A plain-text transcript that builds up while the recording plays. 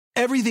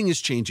Everything is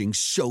changing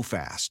so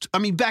fast. I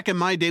mean, back in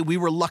my day, we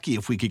were lucky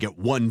if we could get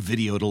one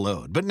video to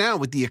load. But now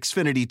with the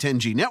Xfinity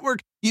 10G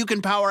network, you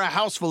can power a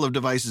house full of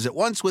devices at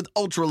once with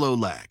ultra-low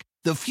lag.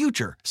 The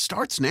future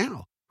starts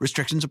now.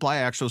 Restrictions apply.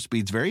 Actual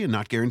speeds vary and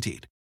not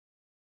guaranteed.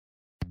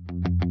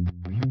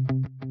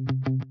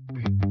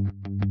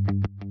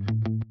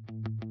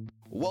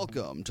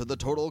 Welcome to the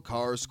Total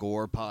Car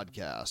Score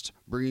podcast,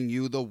 bringing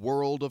you the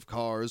world of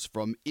cars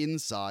from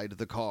inside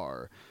the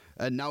car.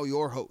 And now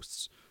your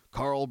hosts,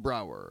 Carl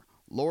Brower,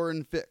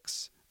 Lauren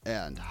Fix,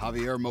 and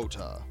Javier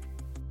Mota.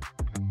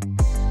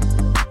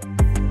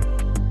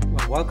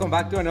 Well, welcome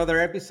back to another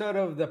episode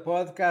of the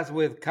podcast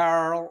with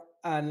Carl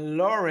and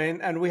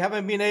Lauren. And we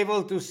haven't been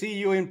able to see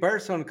you in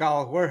person,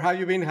 Carl. Where have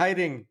you been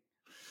hiding?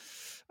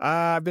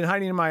 I've been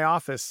hiding in my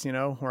office,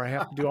 where I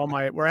have to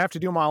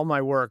do all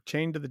my work,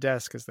 chained to the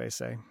desk, as they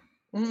say.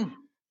 Mm.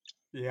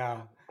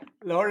 Yeah,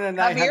 Lauren and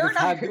I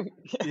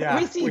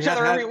we see each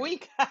other every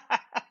week.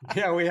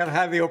 Yeah, we have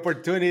had the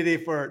opportunity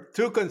for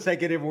 2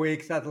 consecutive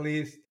weeks at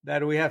least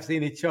that we have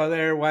seen each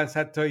other. Once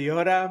at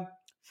Toyota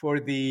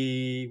for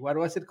the, what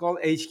was it called?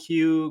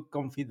 HQ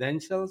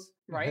Confidentials.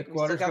 Right.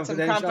 We still got some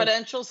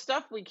confidential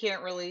stuff we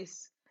can't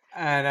release.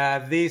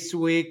 And this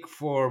week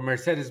for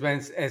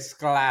Mercedes-Benz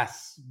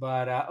S-Class.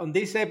 But on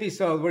this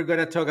episode, we're going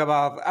to talk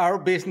about our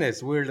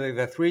business. We're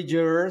the 3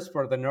 jurors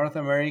for the North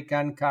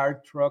American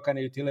Car, Truck, and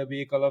Utility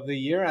Vehicle of the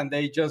Year. And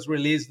they just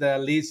released the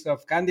list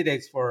of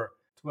candidates for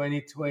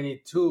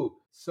 2022.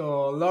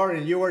 So,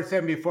 Lauren, you were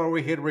saying before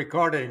we hit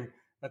recording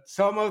that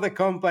some of the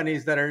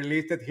companies that are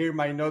listed here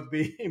might not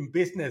be in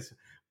business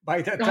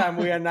by the time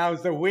we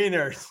announce the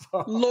winners.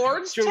 So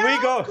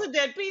Lordstown, could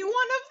that be one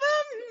of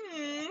them?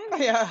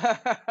 Yeah.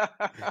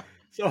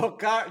 So,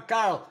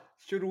 Carl,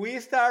 should we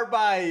start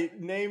by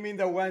naming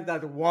the ones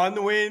that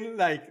won win,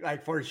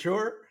 like for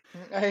sure?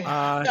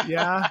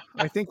 Yeah,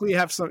 I think we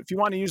have some. If you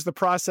want to use the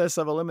process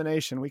of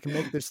elimination, we can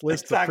make this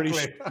list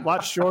a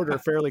lot shorter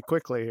fairly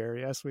quickly here.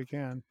 Yes, we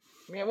can.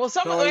 Yeah, well,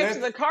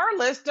 the car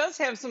list does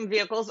have some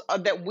vehicles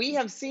that we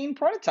have seen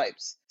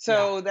prototypes,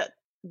 so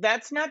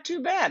that's not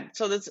too bad.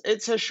 So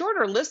it's a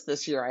shorter list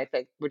this year, I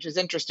think, which is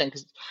interesting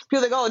because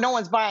people think, oh, no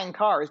one's buying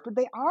cars, but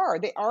they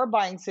are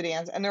buying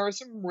sedans, and there is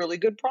some really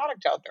good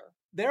product out there.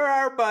 There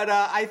are, but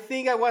I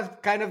think I was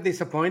kind of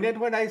disappointed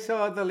when I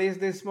saw the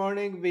list this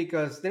morning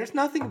because there's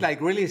nothing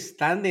like really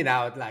standing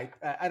out. Like,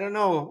 I don't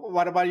know,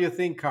 what about you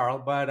think,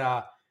 Carl? But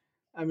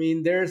I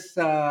mean, there's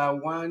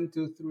 1,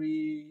 2,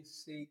 3,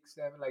 6,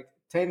 7, like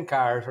 10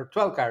 cars or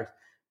 12 cars,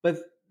 but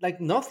like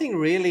nothing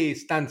really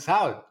stands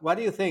out. What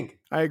do you think?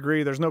 I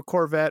agree. There's no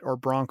Corvette or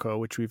Bronco,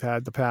 which we've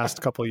had the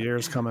past couple of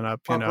years coming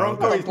up.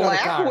 Bronco is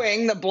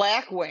the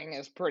Blackwing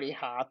is pretty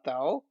hot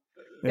though.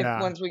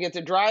 Yeah. Once we get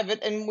to drive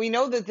it, and we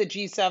know that the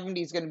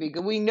G70 is going to be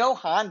good. We know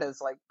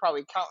Honda's like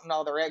probably counting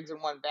all their eggs in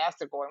one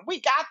basket going,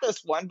 we got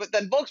this one, but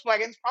then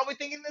Volkswagen's probably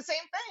thinking the same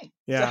thing.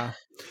 Yeah.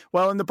 So.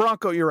 Well, in the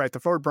Bronco, you're right. The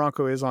Ford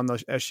Bronco is on the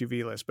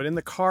SUV list, but in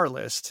the car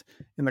list,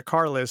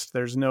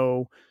 there's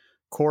no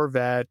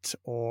Corvette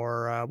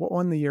or what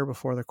won the year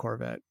before the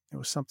Corvette? It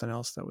was something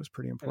else that was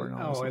pretty important.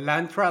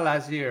 Elantra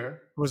last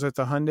year. Was it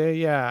the Hyundai?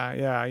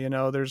 Yeah.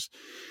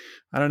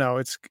 I don't know.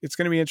 It's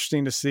going to be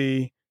interesting to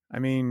see. I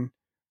mean,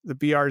 the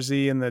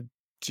BRZ and the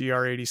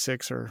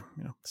GR86 are,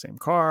 the same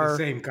car. The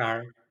same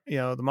car.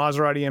 The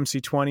Maserati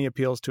MC20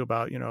 appeals to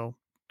about,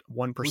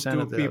 1%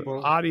 of the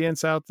people.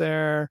 Audience out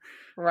there.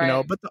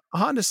 Right. But the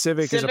Honda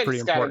Civic is a pretty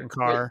important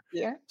car.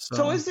 Yeah.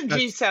 So is the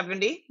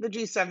G70. The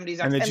G70s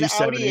are, and the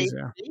G70s,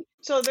 Audi.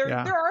 So there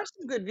are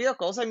some good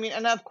vehicles. I mean,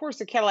 and of course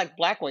the Cadillac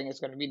Blackwing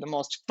is going to be the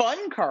most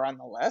fun car on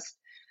the list.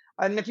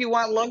 And if you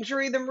want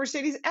luxury, the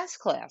Mercedes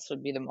S-Class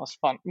would be the most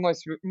fun,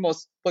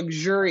 most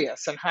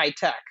luxurious and high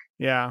tech.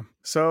 Yeah.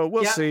 So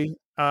we'll see.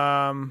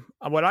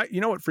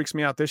 What freaks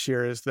me out this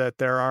year is that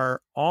there are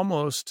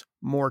almost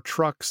more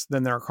trucks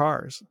than there are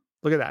cars.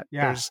 Look at that.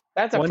 Yeah.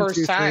 That's a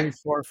first time. 3,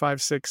 4,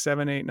 5, 6,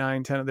 7, 8,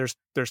 9, 10.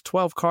 There's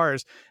 12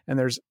 cars and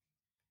there's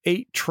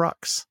 8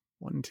 trucks.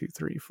 1, 2,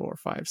 3, 4,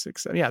 5,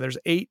 6, 7. Yeah, there's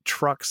 8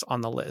 trucks on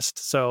the list.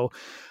 So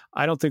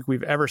I don't think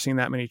we've ever seen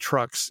that many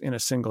trucks in a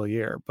single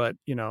year. But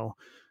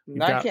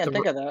I can't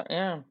think of that.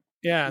 Yeah.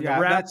 Yeah, the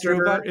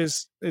Raptor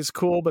is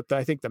cool, but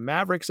I think the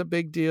Maverick's a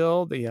big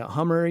deal. The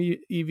Hummer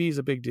EV is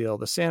a big deal.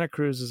 The Santa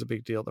Cruz is a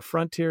big deal. The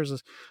Frontier is an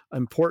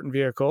important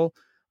vehicle.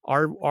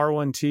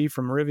 R1T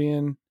from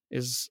Rivian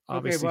is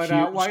obviously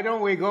huge. Why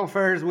don't we go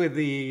first with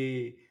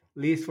the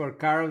list for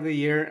Car of the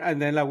Year, and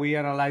then we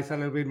analyze a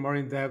little bit more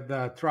in depth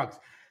the trucks.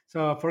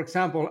 So, for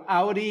example,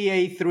 Audi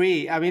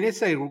A3. I mean,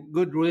 it's a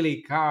good,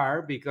 really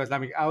car because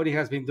Audi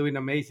has been doing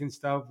amazing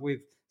stuff with,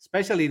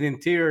 especially the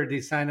interior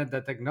design and the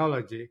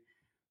technology.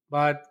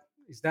 But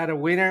is that a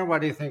winner?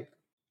 What do you think?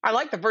 I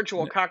like the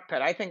virtual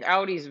cockpit. I think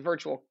Audi's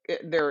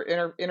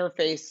their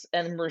interface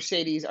and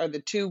Mercedes are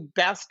the 2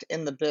 best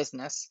in the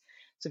business.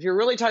 So if you're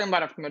really talking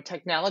about it from a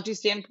technology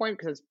standpoint,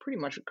 because it's pretty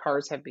much what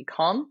cars have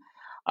become,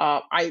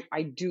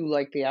 I do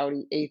like the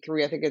Audi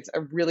A3. I think it's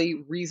a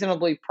really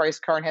reasonably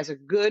priced car and has a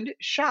good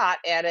shot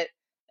at it,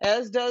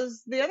 as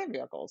does the other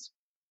vehicles.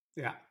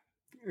 Yeah.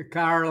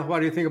 Carl, what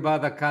do you think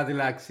about the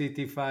Cadillac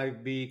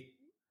CT5B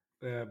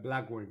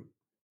Blackwing?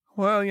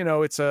 Well,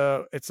 it's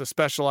a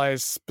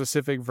specialized,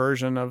 specific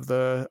version of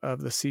the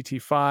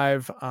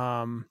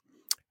CT5.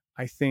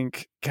 I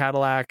think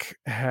Cadillac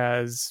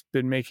has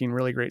been making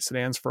really great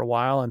sedans for a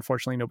while.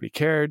 Unfortunately, nobody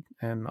cared,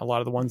 and a lot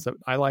of the ones that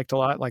I liked a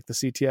lot, like the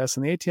CTS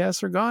and the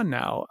ATS, are gone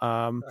now.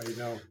 I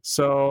know.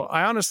 So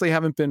I honestly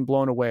haven't been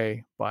blown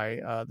away by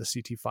the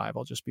CT5.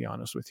 I'll just be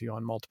honest with you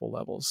on multiple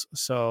levels.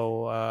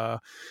 So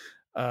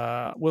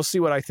we'll see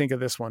what I think of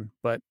this one.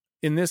 But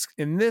in this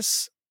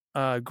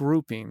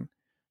grouping,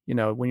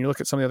 when you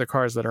look at some of the other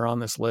cars that are on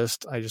this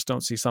list, I just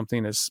don't see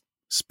something as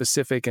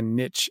specific and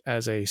niche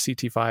as a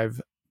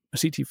CT5V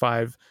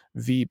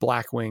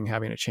Blackwing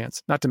having a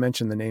chance. Not to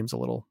mention the name's a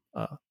little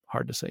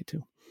hard to say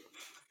too.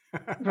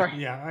 Right.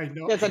 Yeah, I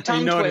know. It's a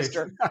tongue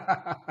twister.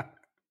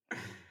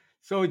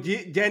 So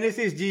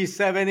Genesis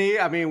G70,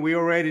 I mean, we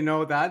already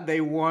know that.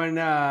 They won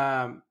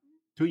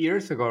 2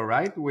 years ago,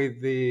 right?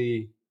 With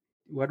the,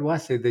 what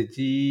was it? The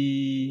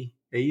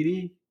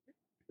G80?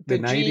 The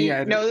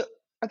 90? No,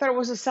 I thought it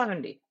was a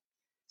 70.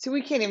 See,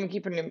 we can't even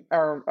keep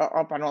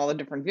up on all the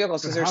different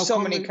vehicles because there's so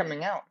many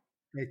coming out.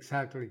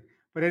 Exactly.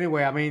 But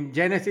anyway, I mean,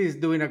 Genesis is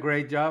doing a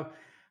great job.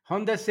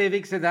 Honda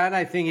Civic sedan,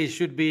 I think it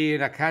should be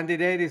a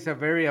candidate. It's a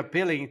very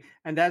appealing.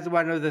 And that's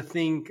one of the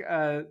things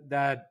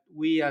that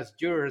we as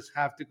jurors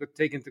have to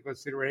take into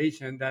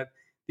consideration, that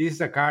this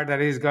is a car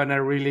that is going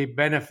to really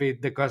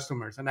benefit the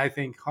customers. And I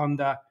think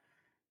Honda,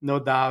 no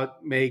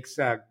doubt, makes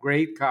a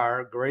great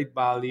car, great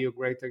value,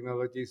 great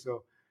technology.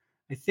 So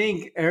I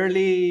think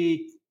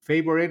early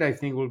favorite, I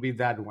think, will be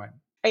that one.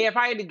 Hey, if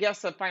I had to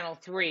guess the final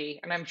three,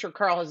 and I'm sure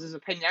Carl has his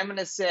opinion, I'm going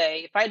to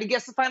say, if I had to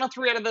guess the final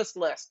three out of this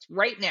list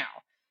right now,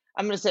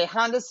 I'm going to say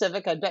Honda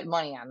Civic. I'd bet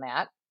money on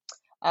that.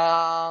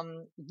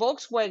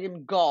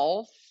 Volkswagen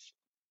Golf,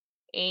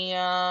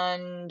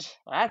 and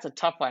that's a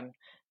tough one.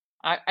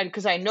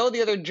 Because I know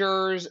the other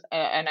jurors,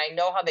 and I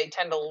know how they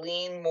tend to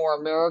lean more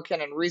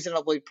American and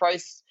reasonably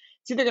priced.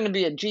 It's either going to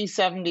be a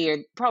G70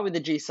 or probably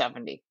the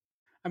G70.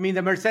 I mean,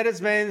 the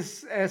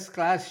Mercedes-Benz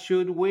S-Class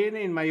should win,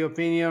 in my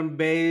opinion,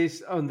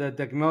 based on the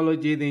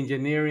technology, the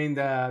engineering,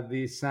 the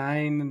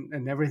design,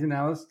 and everything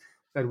else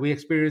that we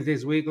experienced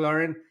this week,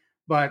 Lauren.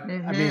 But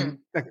I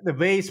mean, the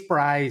base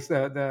price,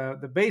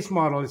 the base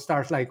model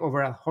starts like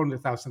over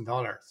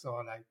 $100,000. So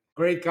like,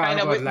 great car. I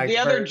know, but like the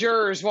other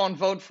jurors won't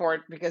vote for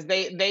it because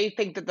they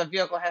think that the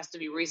vehicle has to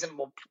be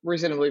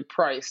reasonably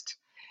priced,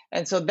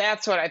 and so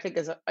that's what I think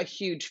is a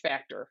huge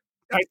factor.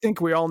 I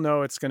think we all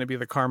know it's going to be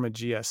the Karma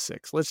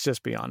GS6. Let's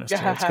just be honest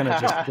here. It's going to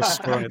just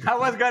destroy it. I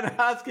was going to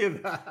ask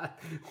you that.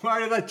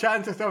 What are the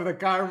chances of the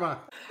Karma?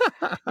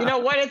 You know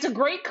what? It's a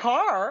great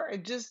car.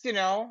 It just, it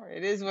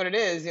is what it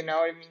is. I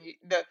mean,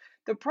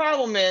 the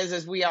problem is,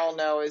 as we all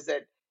know, is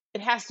that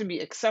it has to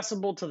be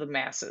accessible to the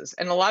masses.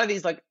 And a lot of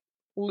these, like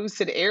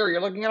Lucid Air,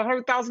 you're looking at a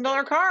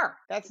 $100,000 car.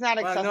 That's not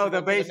accessible to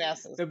the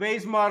masses. The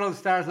base model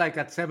starts like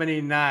at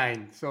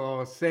 $79,000.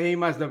 So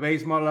same as the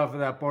base model of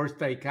the Porsche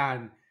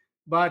Taycan.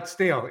 But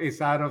still, it's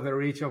out of the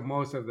reach of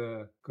most of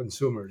the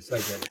consumers, I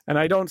guess. And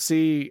I don't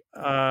see,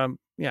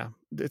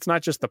 it's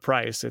not just the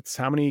price. It's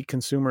how many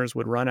consumers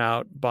would run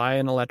out, buy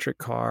an electric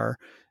car,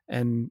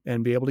 and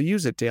be able to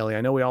use it daily.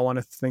 I know we all want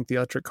to think the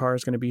electric car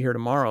is going to be here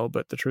tomorrow,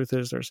 but the truth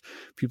is there's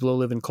people who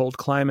live in cold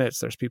climates.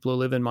 There's people who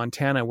live in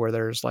Montana where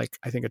there's like,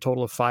 I think, a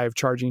total of 5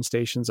 charging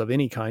stations of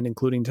any kind,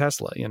 including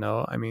Tesla.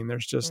 I mean,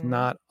 there's just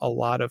not a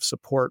lot of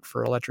support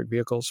for electric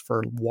vehicles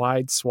for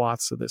wide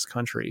swaths of this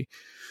country.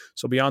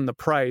 So beyond the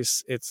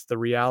price, it's the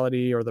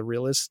reality or the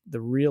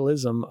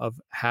realism of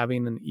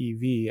having an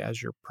EV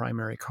as your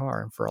primary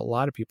car. And for a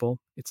lot of people,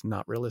 it's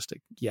not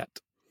realistic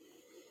yet.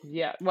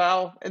 Yeah,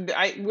 well,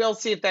 we'll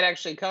see if that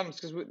actually comes,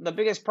 because the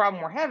biggest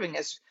problem we're having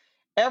is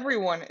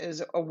everyone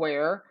is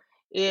aware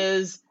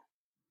is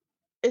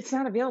it's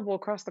not available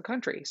across the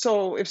country.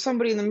 So if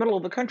somebody in the middle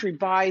of the country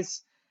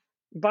buys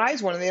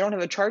one and they don't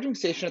have a charging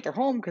station at their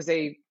home because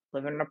they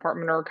live in an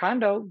apartment or a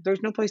condo,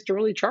 there's no place to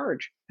really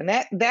charge. And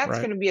that's right.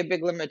 Going to be a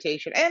big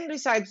limitation. And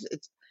besides,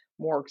 it's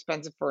more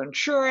expensive for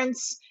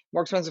insurance,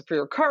 more expensive for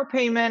your car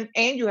payment,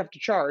 and you have to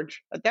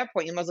charge. At that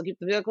point, you must as well keep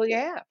the vehicle you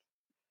have.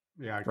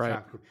 Yeah, exactly.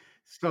 Right.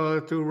 So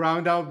to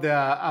round out the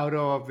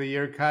Auto of the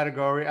Year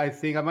category, I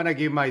think I'm going to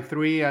give my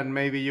 3, and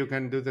maybe you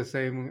can do the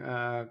same,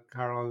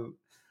 Carl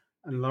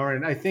and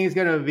Lauren. I think it's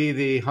going to be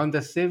the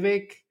Honda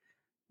Civic,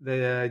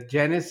 the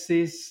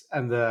Genesis,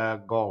 and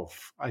the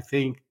Golf. I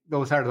think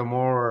those are the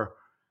more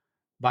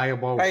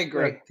viable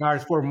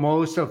cars for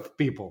most of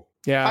people.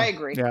 Yeah, I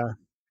agree. Yeah,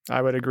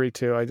 I would agree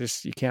too.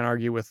 You can't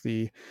argue with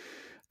the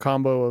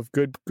combo of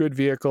good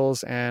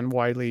vehicles and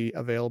widely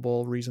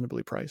available,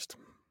 reasonably priced.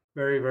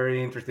 Very,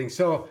 very interesting.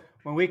 So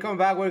when we come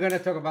back, we're going to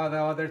talk about the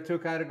other 2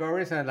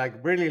 categories and like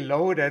really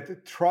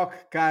loaded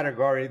truck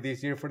category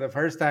this year for the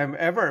first time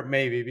ever,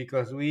 maybe,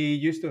 because we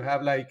used to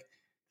have like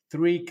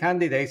 3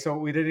 candidates, so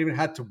we didn't even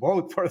have to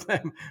vote for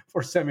them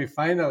for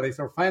semifinalists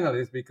or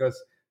finalists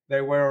because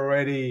they were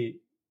already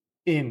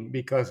in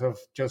because of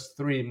just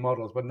 3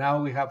 models. But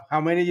now we have,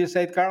 how many you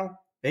said, Carl?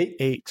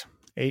 8?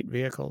 8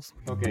 vehicles.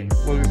 Okay,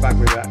 we'll be back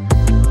with that.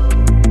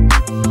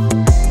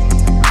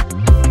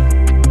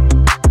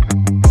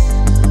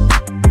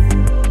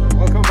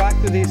 Welcome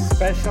back to this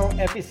special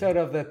episode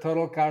of the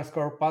Total Car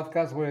Score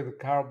podcast with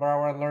Carl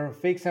Brower and Lauren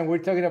Fix, and we're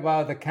talking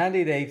about the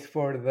candidates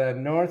for the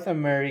North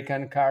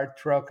American Car,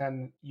 Truck,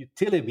 and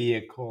Utility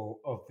Vehicle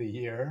of the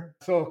Year.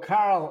 So,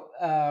 Carl,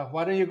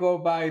 why don't you go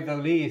by the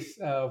list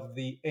of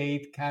the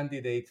 8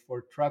 candidates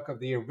for Truck of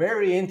the Year?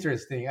 Very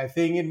interesting. I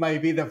think it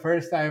might be the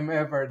first time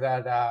ever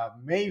that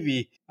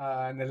maybe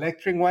an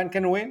electric one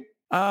can win.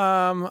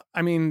 I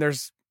mean,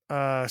 there's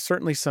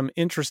certainly some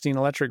interesting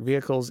electric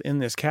vehicles in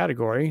this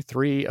category,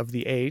 3 of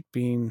the 8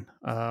 being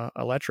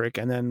electric,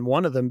 and then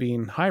 1 of them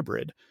being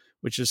hybrid,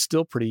 which is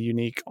still pretty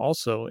unique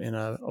also in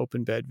an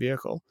open bed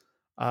vehicle.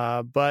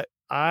 But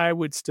I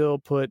would still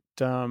put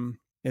in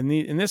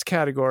this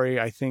category,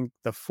 I think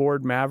the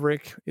Ford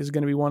Maverick is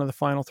going to be one of the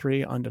final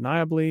 3,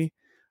 undeniably.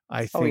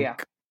 I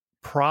think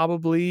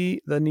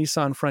probably the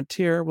Nissan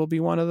Frontier will be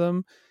one of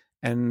them,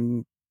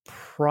 and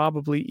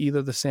probably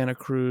either the Santa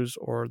Cruz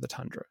or the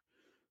Tundra.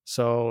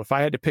 So if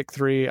I had to pick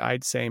 3,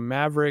 I'd say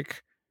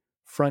Maverick,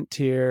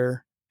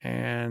 Frontier,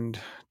 and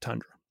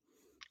Tundra.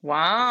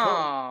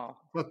 Wow.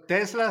 Well,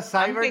 Tesla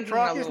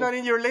Cybertruck is not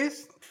in your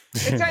list?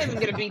 It's not even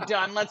going to be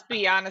done. Let's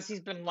be honest.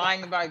 He's been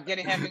lying about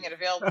having it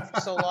available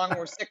for so long.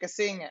 We're sick of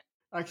seeing it.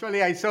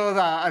 Actually, I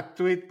saw a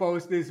tweet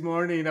post this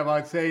morning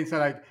about saying, so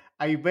like,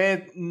 I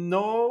bet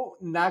no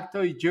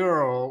NACTO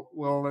Euro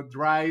will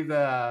drive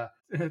the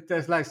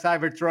Tesla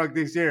Cybertruck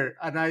this year.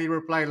 And I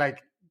replied,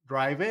 like,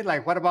 drive it?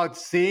 Like, what about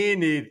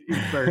seeing it in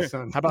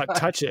person? How about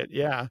touch it?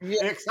 Yeah.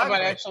 Exactly. How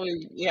about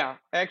actually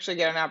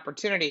get an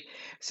opportunity?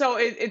 So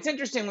it's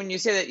interesting when you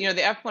say that,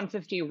 the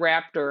F-150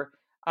 Raptor,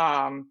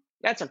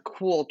 that's a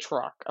cool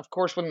truck. Of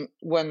course,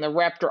 when the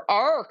Raptor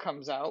R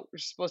comes out,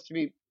 which is supposed to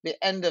be the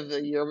end of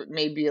the year, but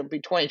maybe it'll be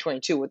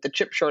 2022 with the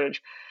chip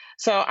shortage.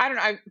 So I don't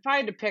know. If I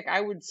had to pick,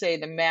 I would say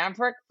the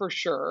Maverick for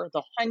sure,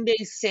 the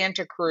Hyundai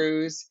Santa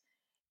Cruz,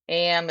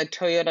 and the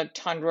Toyota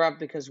Tundra,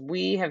 because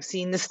we have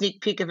seen the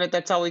sneak peek of it.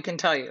 That's all we can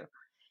tell you.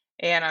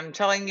 And I'm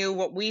telling you,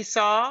 what we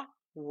saw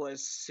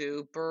was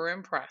super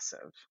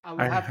impressive. I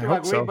will have to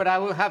agree, but I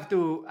will have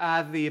to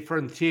add the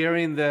Frontier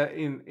in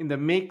the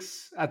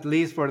mix, at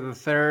least for the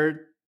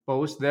third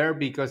post there,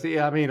 because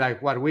I mean,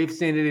 like what we've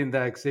seen it in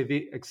the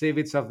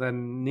exhibits of the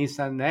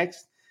Nissan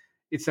Next,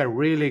 it's a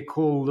really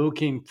cool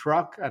looking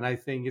truck, and I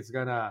think it's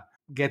gonna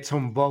get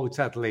some votes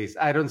at least.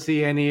 I don't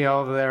see any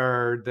of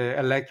the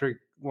electric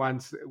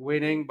ones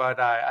winning, but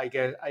I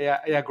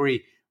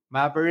agree.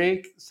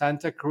 Maverick,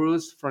 Santa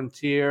Cruz,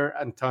 Frontier,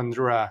 and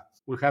Tundra.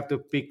 We have to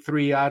pick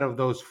 3 out of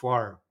those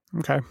 4.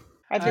 Okay.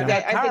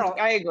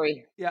 I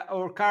agree. Yeah,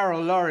 or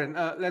Carl, Lauren,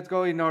 let's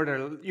go in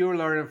order. You,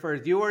 Lauren,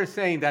 first. You were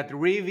saying that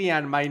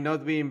Rivian might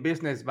not be in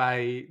business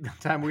by the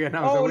time we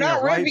announce the winner.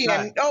 Not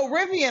Rivian.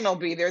 Rivian will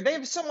be there. They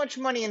have so much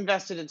money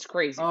invested, it's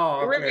crazy.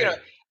 Oh, okay. Rivian,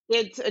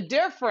 it's a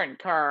different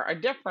car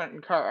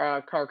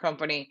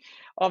company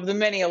of the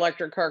many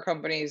electric car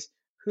companies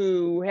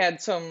who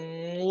had some,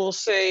 we'll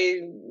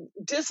say,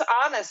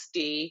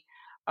 dishonesty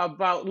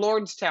about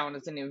Lordstown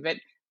as a name of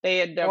it. They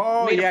had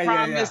made a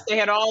promise. Yeah. They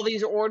had all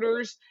these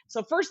orders.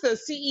 So first the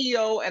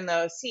CEO and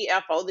the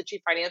CFO, the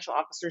Chief Financial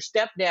Officer,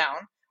 stepped down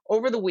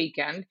over the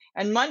weekend.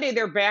 And Monday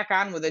they're back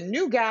on with a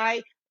new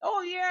guy.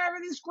 Oh, yeah,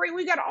 everything's great.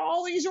 We got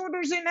all these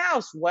orders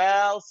in-house.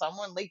 Well,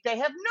 someone leaked they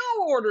have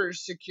no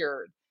orders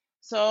secured.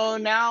 So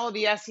now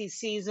the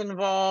SEC's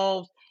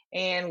involved,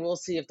 and we'll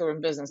see if they're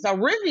in business. Now,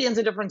 Rivian's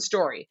a different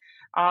story.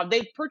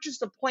 They've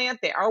purchased a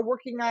plant. They are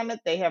working on it.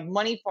 They have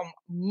money from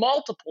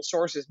multiple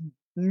sources,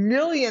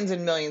 millions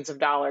and millions of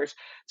dollars.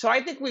 So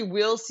I think we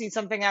will see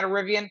something out of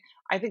Rivian.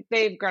 I think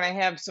they're going to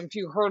have some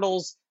few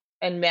hurdles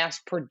in mass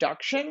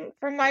production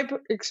from my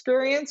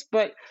experience,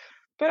 but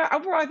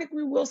overall, I think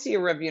we will see a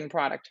Rivian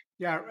product.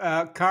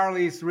 Yeah, Carl,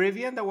 is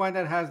Rivian the one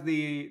that has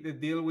the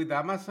deal with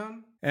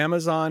Amazon?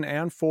 Amazon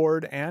and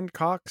Ford and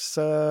Cox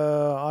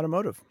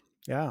Automotive.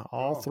 Yeah,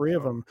 all 3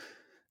 of them.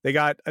 They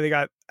got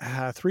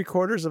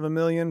 $750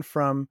 million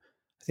from,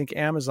 I think,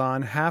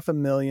 Amazon, $750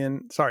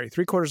 million,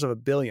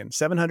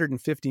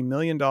 $750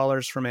 million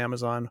from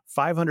Amazon,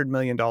 $500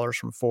 million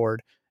from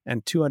Ford,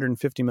 and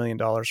 $250 million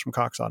from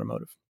Cox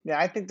Automotive. Yeah,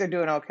 I think they're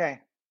doing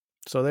okay.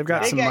 So they've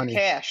got some money.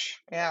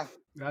 Cash. Yeah.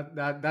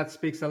 That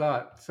speaks a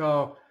lot.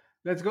 So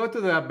let's go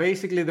to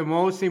basically the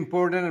most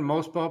important and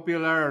most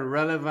popular and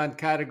relevant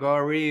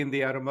category in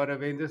the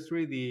automotive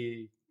industry,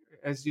 the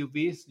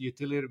SUVs,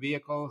 utility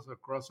vehicles, or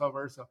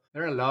crossovers. So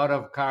there are a lot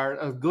of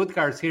good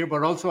cars here,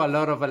 but also a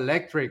lot of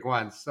electric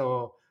ones.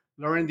 So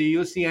Lauren, do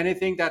you see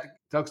anything that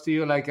talks to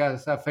you like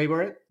as a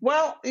favorite?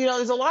 Well,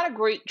 there's a lot of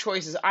great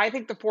choices. I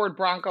think the Ford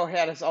Bronco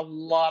had us a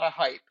lot of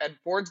hype, and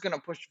Ford's going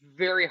to push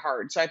very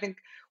hard. So I think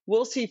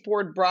we'll see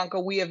Ford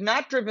Bronco. We have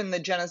not driven the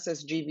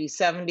Genesis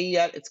GV70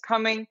 yet. It's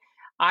coming.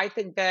 I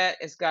think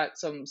that has got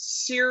some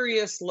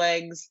serious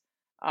legs.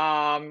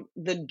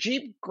 The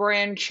Jeep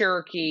Grand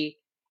Cherokee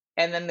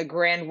and then the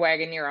Grand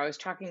Wagoneer. I was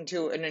talking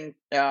to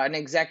an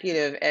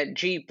executive at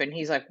Jeep, and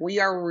he's like, "We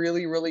are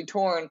really, really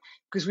torn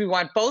because we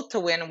want both to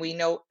win, and we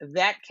know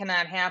that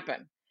cannot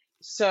happen."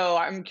 So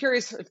I'm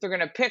curious if they're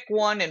going to pick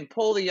one and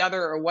pull the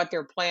other, or what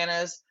their plan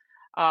is.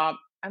 I'm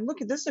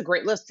looking. This is a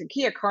great list. The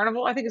Kia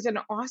Carnival, I think, is an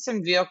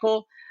awesome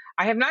vehicle.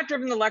 I have not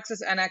driven the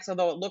Lexus NX,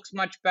 although it looks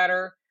much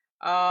better.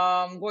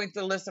 Going to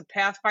the list of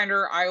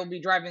Pathfinder, I will be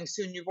driving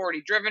soon. You've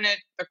already driven it.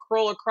 The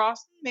Corolla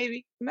Cross,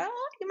 maybe. Well,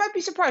 you might be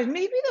surprised.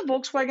 Maybe the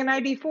Volkswagen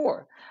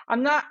ID4.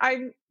 I'm not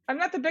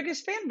the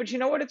biggest fan, but you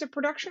know what? It's a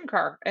production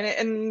car,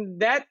 and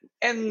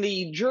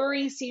the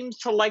jury seems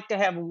to like to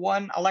have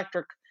one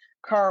electric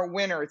car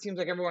winner. It seems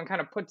like everyone kind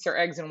of puts their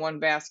eggs in one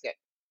basket.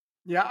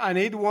 Yeah, I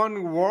need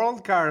one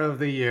World Car of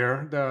the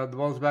Year, the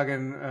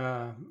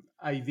Volkswagen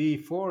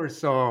ID4.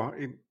 So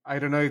I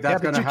don't know if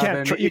that's going to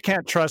happen. You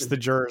can't trust the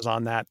jurors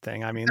on that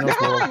thing. I mean, those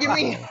you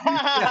mean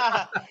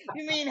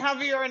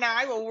Javier and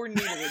I? Well, we're new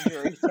to the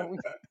jury, so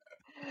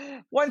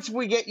once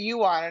we get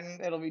you on,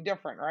 it'll be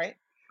different, right?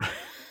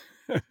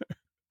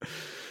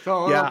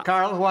 So, yeah.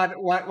 Carl,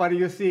 what do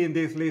you see in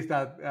this list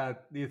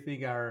that do you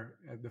think are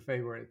the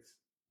favorites?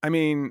 I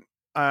mean,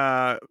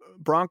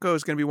 Bronco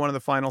is going to be one of the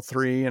final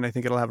three, and I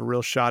think it'll have a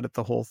real shot at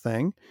the whole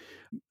thing.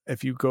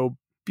 If you go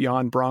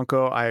beyond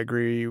Bronco, I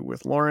agree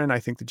with Lauren. I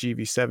think the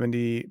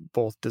GV70,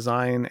 both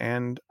design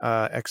and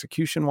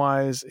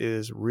execution-wise,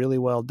 is really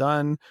well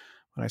done.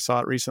 When I saw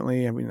it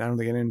recently, I mean, I don't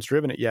think anyone's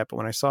driven it yet, but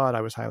when I saw it,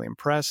 I was highly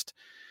impressed.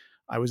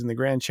 I was in the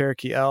Grand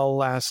Cherokee L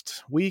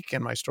last week,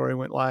 and my story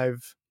went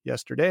live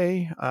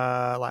yesterday,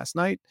 last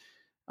night.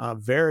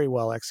 Very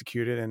well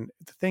executed, and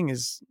the thing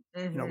is,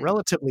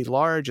 relatively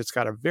large. It's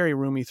got a very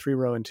roomy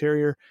 3-row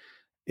interior.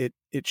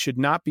 It should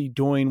not be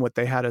doing what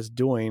they had us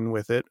doing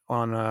with it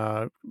on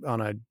a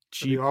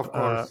Jeep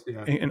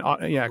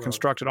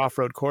constructed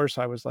off-road course.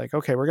 I was like,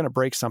 okay, we're going to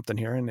break something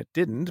here, and it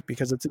didn't,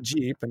 because it's a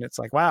Jeep, and it's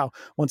like, wow.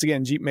 Once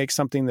again, Jeep makes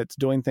something that's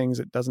doing things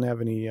it doesn't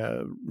have any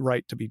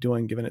right to be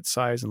doing, given its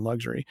size and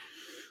luxury.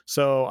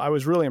 So I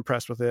was really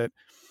impressed with it.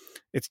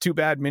 It's too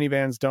bad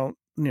minivans don't,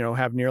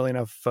 have nearly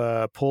enough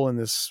pull in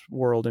this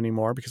world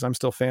anymore, because I'm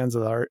still fans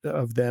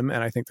of them,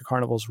 and I think the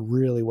Carnival's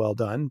really well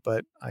done,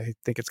 but I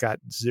think it's got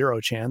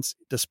zero chance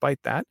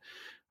despite that.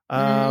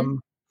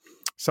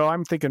 So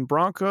I'm thinking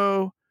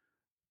Bronco,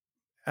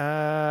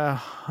 Genesis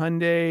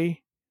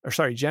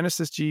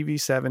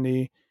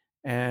GV70,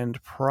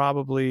 and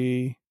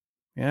probably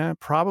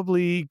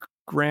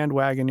Grand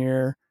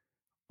Wagoneer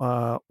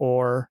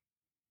or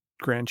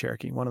Grand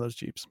Cherokee, one of those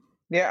Jeeps.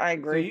 Yeah, I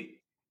agree.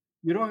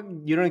 You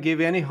don't give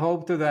any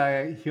hope to the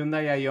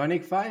Hyundai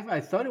Ioniq 5?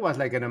 I thought it was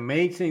like an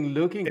amazing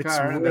looking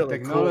car, really, and the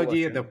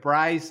technology, the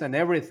price, and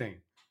everything.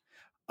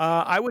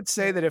 I would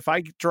say that if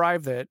I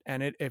drive it,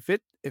 and if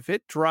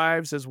it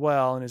drives as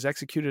well and is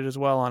executed as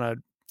well on a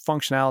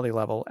functionality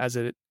level as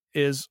it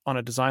is on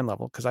a design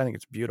level, because I think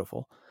it's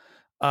beautiful,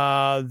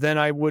 then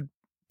I would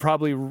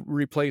probably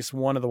replace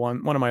one of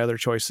my other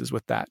choices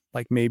with that,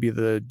 like maybe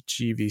the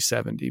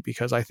GV70,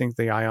 because I think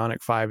the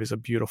Ioniq 5 is a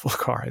beautiful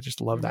car. I just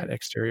love that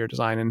exterior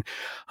design. And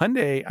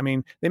Hyundai, I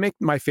mean, they make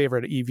my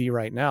favorite EV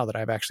right now that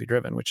I've actually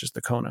driven, which is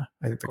the Kona.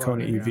 I think the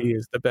Kona EV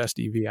is the best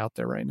EV out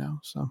there right now.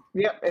 So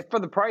yeah, for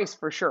the price,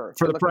 for sure.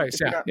 For the price,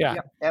 yeah,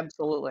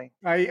 absolutely.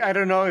 I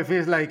don't know if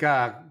it's like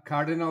a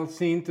cardinal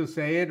sin to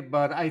say it,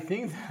 but I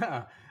think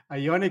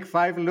Ioniq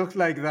 5 looks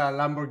like the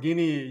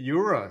Lamborghini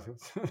Urus.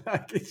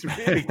 Like, it's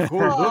really cool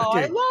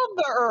looking. I love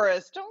the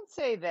Urus. Don't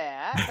say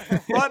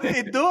that. But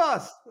it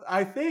does,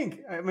 I think.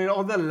 I mean,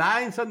 all the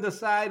lines on the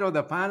side, or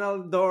the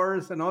panel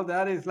doors and all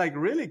that is like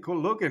really cool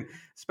looking.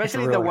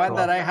 Especially really the one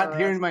that I had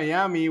here in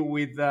Miami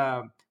with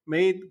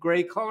made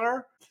gray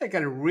color. It's like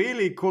a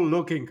really cool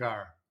looking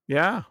car.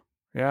 Yeah,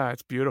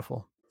 it's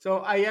beautiful. So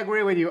I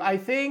agree with you. I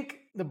think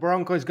the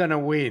Bronco is going to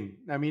win.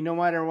 I mean, no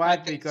matter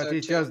what, because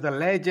it's just the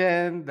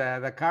legend,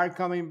 the car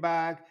coming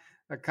back.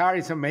 The car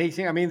is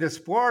amazing. I mean, the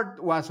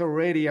sport was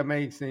already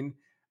amazing.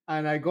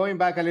 And going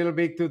back a little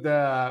bit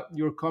to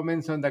your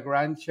comments on the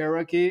Grand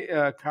Cherokee,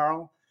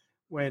 Carl,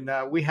 when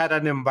we had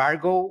an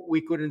embargo, we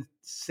couldn't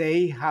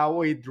say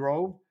how it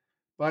drove,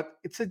 but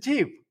it's a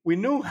Jeep. We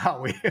knew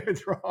how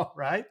it drove,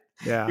 right?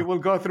 Yeah. It will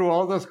go through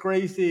all those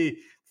crazy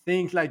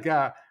things like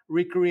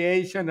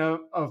recreation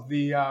of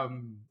the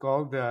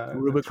called the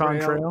Rubicon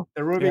Trail.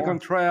 The Rubicon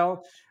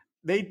Trail.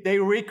 They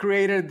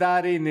recreated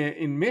that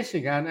in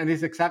Michigan, and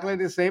it's exactly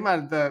the same.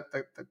 As the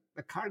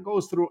car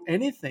goes through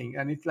anything,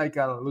 and it's like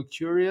a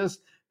luxurious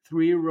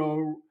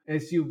 3-row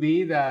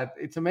SUV that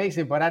it's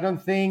amazing. But I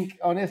don't think,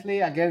 honestly,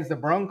 against the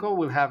Bronco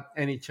will have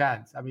any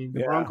chance. I mean,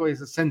 the Bronco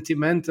is a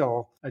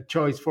sentimental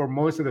choice for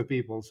most of the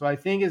people. So I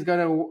think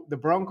the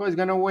Bronco is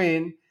gonna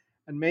win,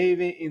 and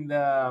maybe in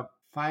the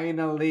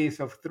final list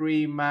of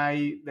 3,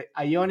 the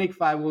Ioniq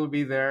 5 will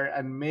be there,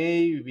 and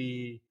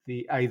maybe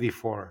the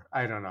ID4.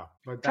 I don't know.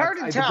 But it's hard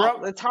to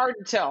tell. It's hard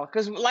to tell,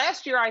 because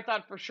last year I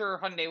thought for sure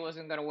Hyundai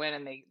wasn't going to win,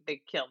 and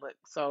they killed it.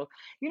 So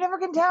you never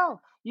can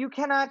tell. You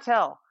cannot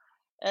tell.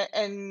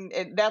 And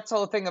that's the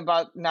whole thing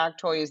about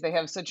Noctoy is they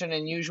have such an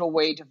unusual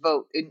way to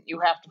vote. And you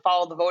have to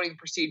follow the voting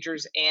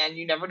procedures, and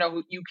you never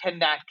know you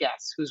cannot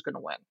guess who's going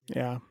to win.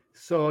 Yeah.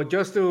 So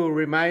just to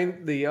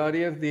remind the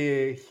audience,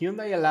 the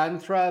Hyundai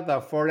Elantra, the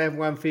Ford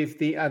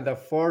F-150, and the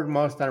Ford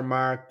Mustang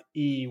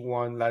Mach-E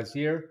won last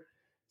year.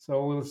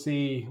 So we'll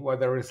see what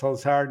the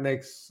results are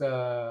next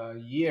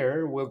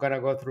year. We're going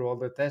to go through all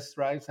the test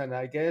drives, and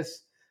I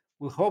guess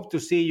we hope to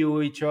see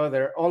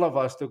all of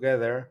us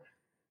together,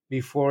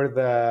 before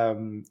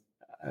the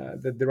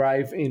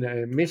drive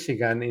in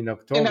Michigan in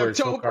October.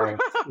 So, Carl,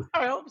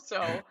 I hope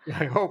so.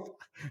 I hope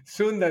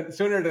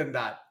sooner than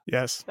that.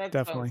 Yes, that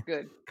definitely. Sounds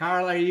good.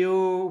 Carl,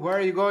 where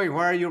are you going?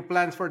 What are your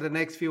plans for the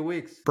next few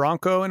weeks?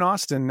 Bronco in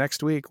Austin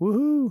next week.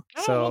 Woohoo!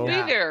 We'll be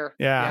there.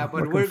 Yeah,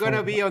 but we're going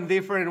to be on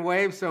different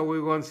waves, so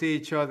we won't see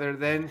each other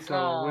then.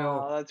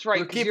 So that's right.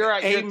 We'll keep you're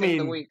aiming.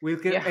 The week. We'll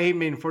keep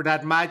aiming for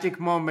that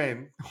magic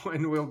moment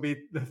when we'll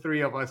be the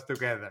three of us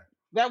together.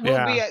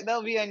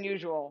 That'll be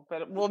unusual,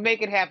 but we'll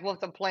make it happen. We'll have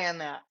to plan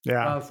that.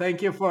 Yeah. Well,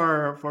 thank you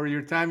for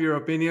your time, your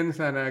opinions,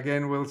 and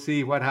again, we'll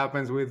see what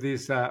happens with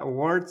these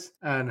awards,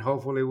 and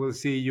hopefully we'll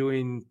see you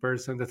in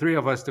person, the three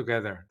of us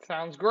together.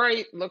 Sounds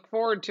great. Look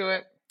forward to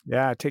it.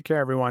 Yeah. Take care,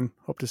 everyone.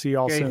 Hope to see you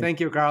all soon. Okay. Thank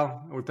you,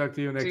 Carl. We'll talk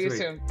to you next week. See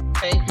you soon.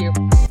 Thank you.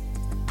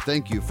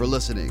 Thank you for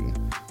listening.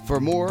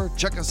 For more,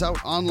 check us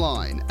out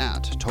online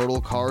at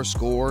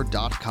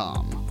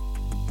TotalCarScore.com.